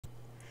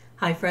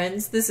Hi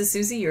friends, this is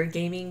Susie, your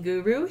gaming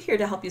guru, here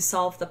to help you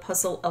solve the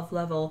puzzle of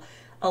level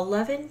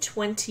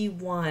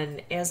 1121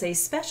 as a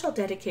special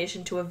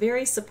dedication to a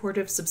very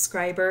supportive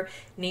subscriber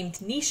named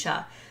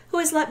Nisha, who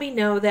has let me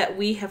know that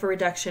we have a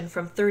reduction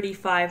from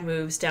 35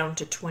 moves down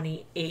to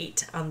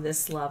 28 on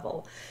this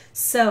level.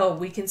 So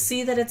we can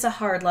see that it's a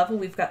hard level.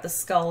 We've got the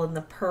skull in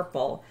the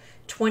purple.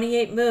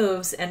 28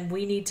 moves, and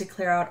we need to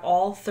clear out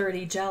all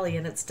 30 jelly,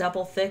 and it's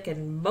double thick,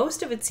 and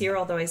most of it's here,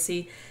 although I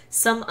see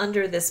some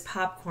under this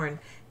popcorn.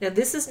 Now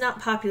this is not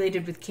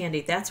populated with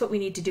candy. That's what we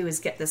need to do, is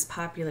get this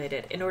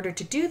populated. In order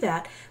to do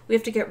that, we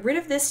have to get rid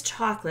of this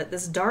chocolate,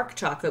 this dark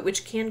chocolate,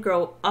 which can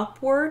grow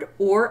upward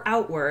or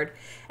outward,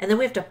 and then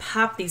we have to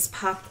pop these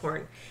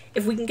popcorn.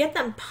 If we can get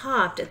them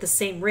popped at the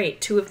same rate,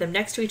 two of them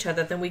next to each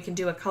other, then we can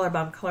do a color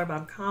bomb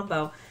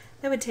combo.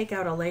 That would take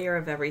out a layer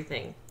of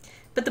everything.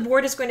 But the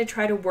board is going to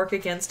try to work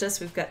against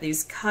us. We've got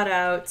these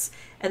cutouts,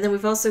 and then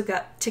we've also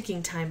got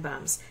ticking time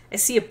bombs. I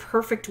see a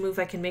perfect move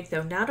I can make,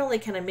 though. Not only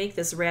can I make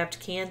this wrapped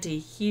candy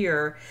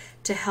here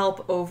to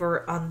help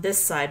over on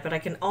this side, but I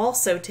can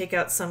also take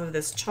out some of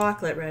this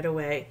chocolate right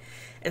away,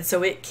 and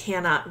so it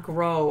cannot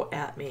grow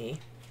at me.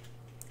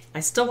 I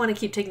still want to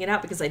keep taking it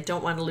out because I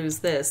don't want to lose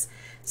this.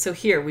 So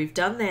here, we've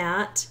done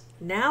that.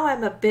 Now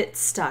I'm a bit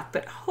stuck,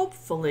 but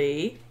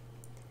hopefully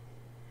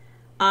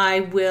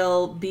I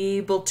will be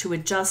able to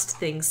adjust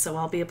things, so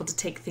I'll be able to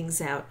take things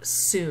out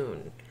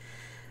soon.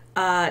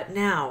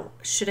 Now,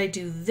 should I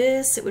do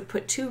this? It would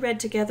put two red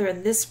together,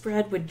 and this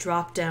red would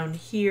drop down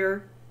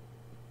here.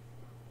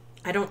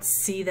 I don't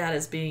see that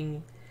as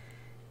being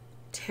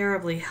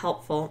terribly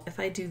helpful. If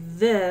I do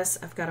this,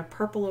 I've got a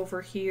purple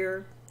over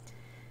here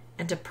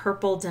and a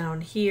purple down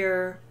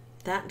here.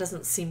 That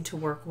doesn't seem to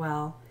work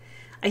well.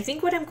 I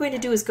think what I'm going to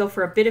do is go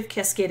for a bit of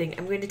cascading.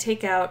 I'm going to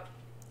take out,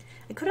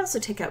 I could also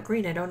take out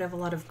green. I don't have a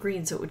lot of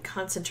green, so it would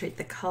concentrate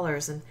the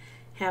colors and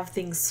have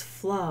things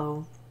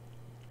flow.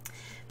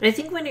 But I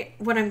think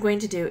what I'm going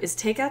to do is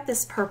take out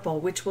this purple,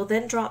 which will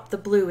then drop the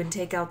blue and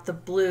take out the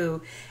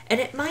blue, and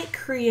it might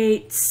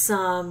create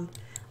some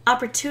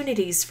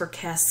opportunities for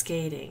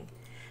cascading.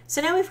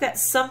 So now we've got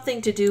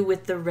something to do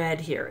with the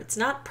red here. It's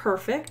not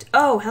perfect.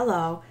 Oh,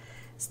 hello.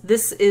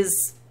 This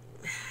is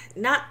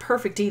not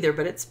perfect either,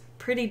 but it's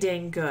pretty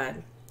dang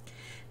good.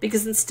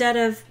 Because instead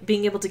of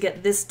being able to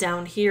get this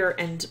down here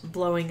and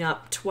blowing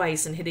up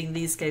twice and hitting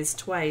these guys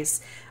twice,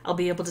 I'll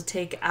be able to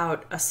take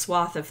out a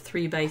swath of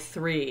 3 by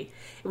 3.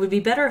 It would be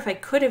better if I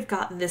could have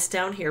gotten this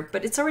down here,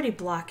 but it's already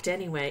blocked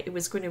anyway. It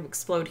was going to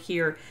explode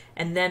here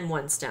and then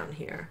once down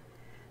here.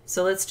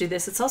 So let's do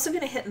this. It's also going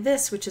to hit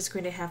this, which is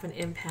going to have an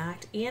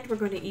impact, and we're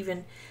going to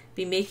even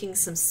be making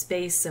some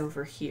space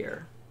over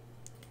here.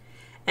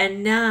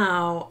 And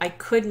now I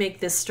could make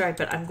this stripe,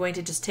 but I'm going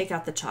to just take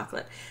out the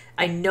chocolate.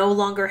 I no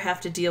longer have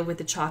to deal with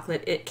the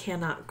chocolate. It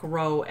cannot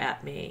grow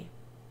at me.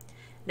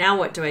 Now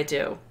what do I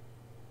do?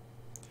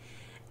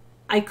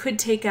 I could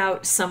take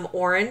out some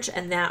orange,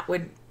 and that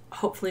would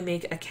hopefully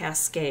make a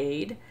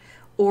cascade.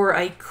 Or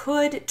I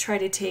could try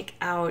to take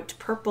out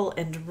purple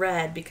and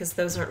red, because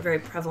those aren't very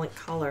prevalent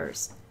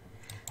colors.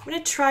 I'm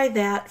going to try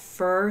that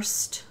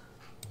first.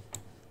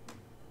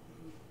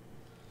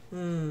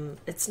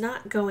 It's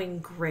not going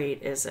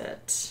great, is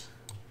it?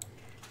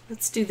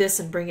 Let's do this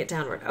and bring it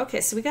downward.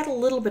 Okay, so we got a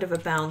little bit of a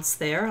bounce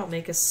there. I'll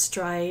make a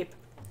stripe.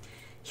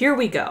 Here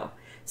we go.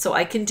 So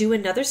I can do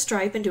another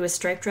stripe and do a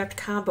striped wrapped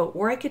combo,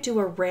 or I could do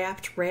a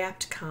wrapped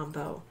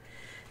combo.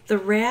 The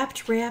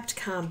wrapped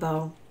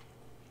combo,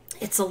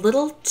 it's a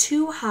little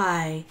too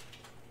high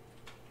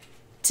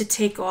to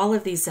take all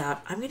of these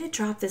out. I'm going to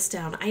drop this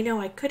down. I know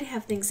I could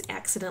have things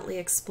accidentally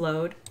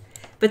explode,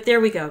 but there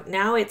we go.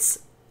 Now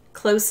it's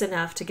close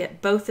enough to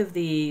get both of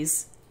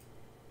these,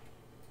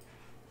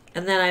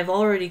 and then I've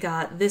already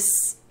got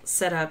this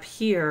set up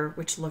here,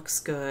 which looks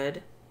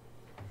good.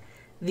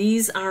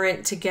 These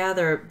aren't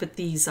together, but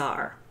these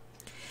are,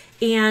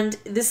 and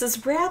this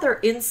is rather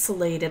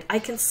insulated. I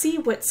can see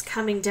what's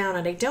coming down,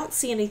 and I don't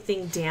see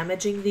anything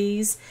damaging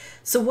these.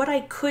 So what I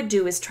could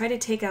do is try to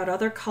take out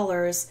other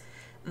colors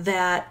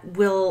that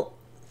will,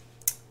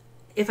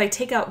 if I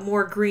take out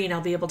more green,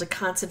 I'll be able to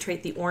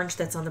concentrate the orange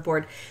that's on the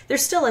board.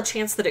 There's still a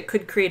chance that it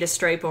could create a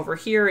stripe over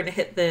here and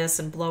hit this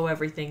and blow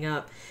everything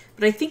up.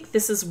 But I think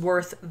this is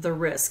worth the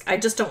risk. I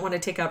just don't want to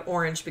take out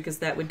orange because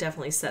that would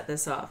definitely set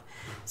this off.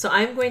 So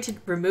I'm going to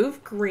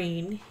remove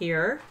green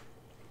here.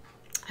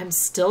 I'm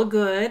still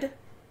good.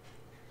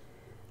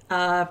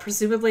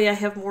 Presumably I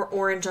have more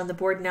orange on the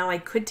board now. I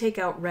could take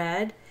out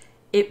red.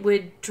 It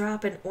would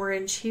drop an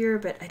orange here,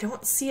 but I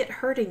don't see it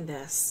hurting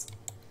this.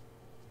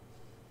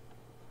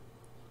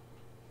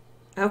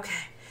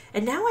 Okay,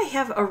 and now I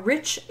have a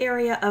rich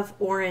area of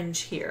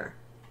orange here.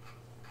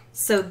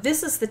 So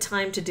this is the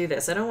time to do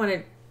this. I don't want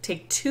to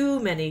take too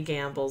many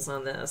gambles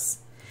on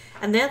this.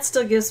 And that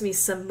still gives me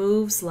some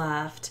moves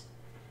left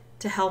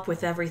to help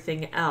with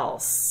everything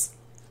else,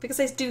 because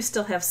I do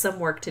still have some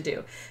work to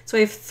do. So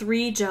I have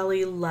 3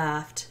 jelly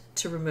left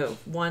to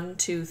remove. 1,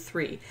 2,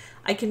 3.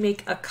 I can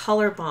make a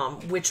color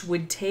bomb, which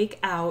would take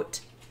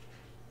out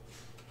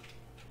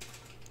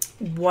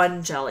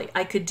 1 jelly.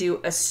 I could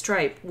do a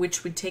stripe,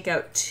 which would take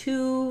out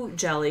 2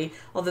 jelly,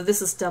 although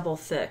this is double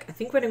thick. I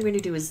think what I'm going to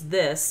do is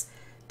this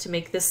to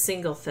make this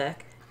single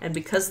thick. And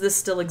because this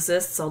still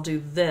exists, I'll do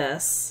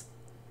this.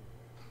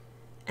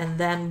 And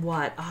then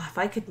what? Oh, if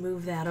I could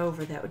move that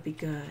over, that would be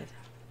good.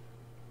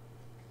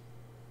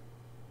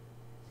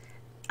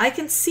 I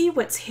can see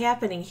what's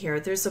happening here.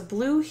 There's a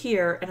blue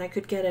here, and I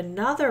could get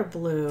another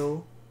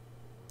blue.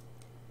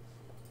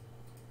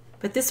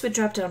 But this would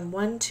drop down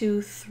 1,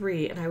 2,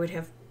 3, and I would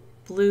have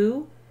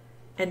blue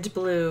and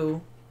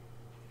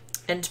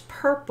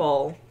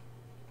purple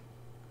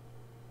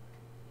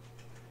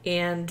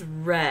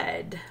and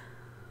red.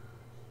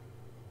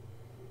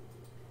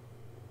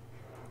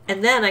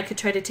 And then I could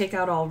try to take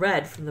out all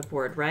red from the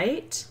board,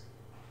 right?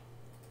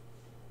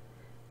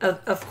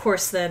 Of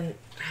course, then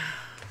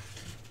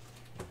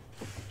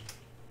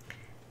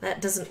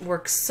that doesn't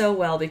work so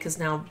well because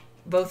now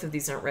both of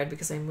these aren't red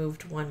because I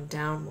moved one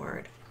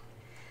downward.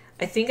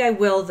 I think I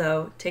will,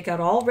 though, take out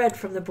all red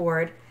from the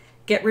board,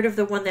 get rid of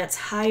the one that's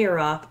higher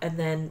up, and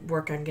then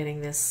work on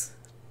getting this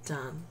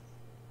done.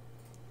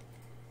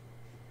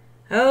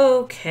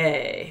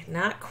 Okay,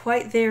 not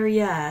quite there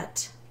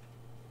yet.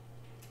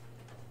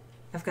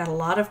 I've got a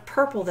lot of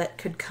purple that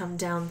could come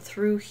down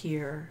through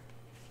here.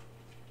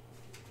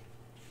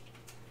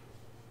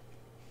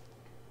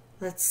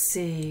 Let's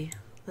see.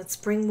 Let's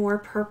bring more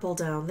purple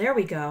down. There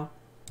we go.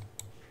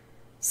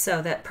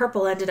 So that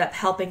purple ended up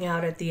helping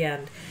out at the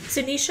end.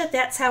 So Nisha,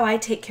 that's how I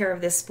take care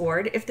of this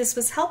board. If this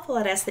was helpful,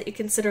 I'd ask that you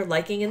consider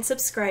liking and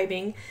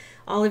subscribing,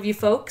 all of you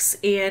folks.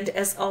 And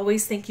as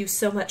always, thank you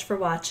so much for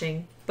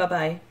watching.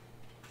 Bye-bye.